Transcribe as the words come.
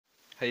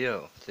Hey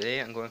yo,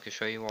 today I'm going to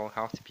show you all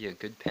how to be a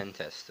good pen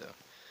tester.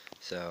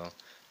 So,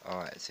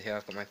 alright, so here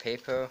I've got my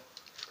paper,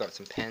 I've got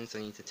some pens I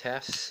need to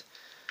test.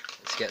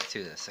 Let's get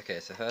to this. Okay,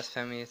 so the first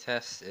pen we need to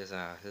test is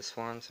this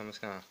one, so I'm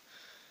just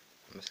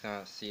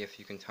gonna see if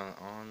you can turn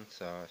it on.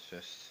 So it's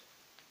just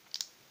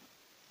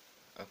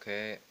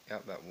okay,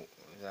 yep, that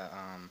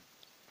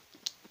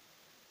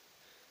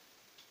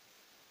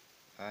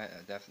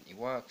definitely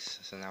works.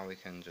 So now we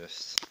can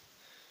just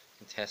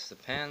test the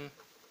pen.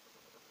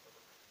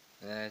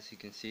 And as you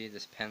can see,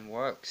 this pen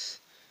works.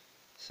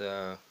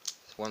 So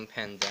it's one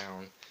pen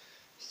down.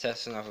 Let's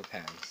test another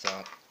pen. So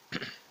we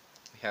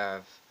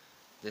have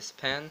this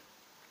pen,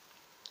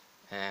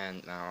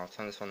 and now I'll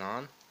turn this one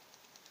on.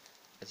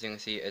 As you can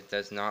see, it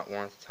does not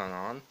want to turn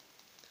on,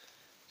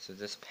 so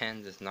this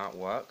pen does not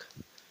work.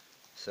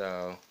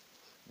 So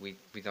we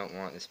don't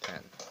want this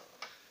pen.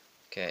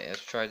 Okay,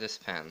 let's try this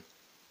pen.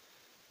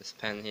 This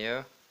pen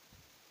here,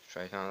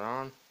 try turn it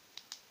on.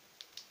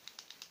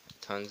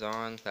 It turns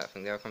on. That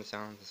thing there comes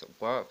down. Does it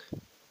work?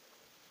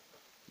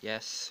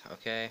 Yes.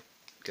 Okay.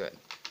 Good.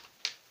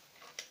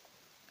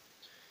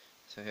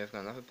 So here I've got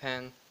another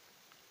pen. You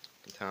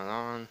can turn it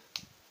on.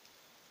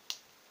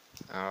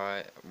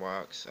 Alright, it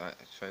works. Alright,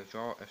 let's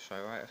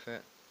try right with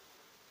it.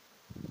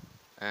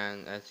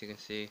 And as you can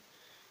see, it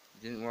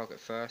didn't work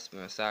at first, but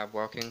it started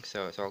working,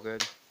 so it's all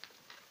good.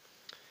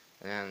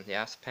 And then the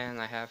last pen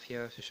I have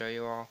here to show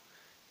you all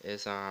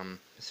is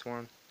this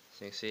one.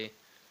 So you can see,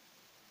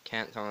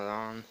 can't turn it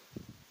on,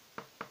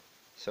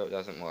 so it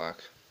doesn't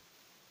work.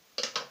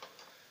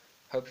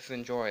 Hope you've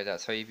enjoyed.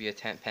 That's how you be a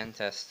pen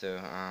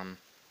tester.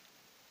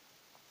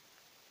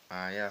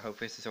 Yeah, hope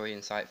this is really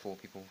insightful for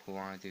people who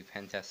want to do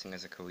pen testing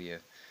as a career.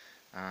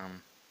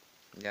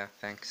 Yeah,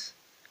 thanks.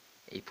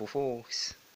 April Fools.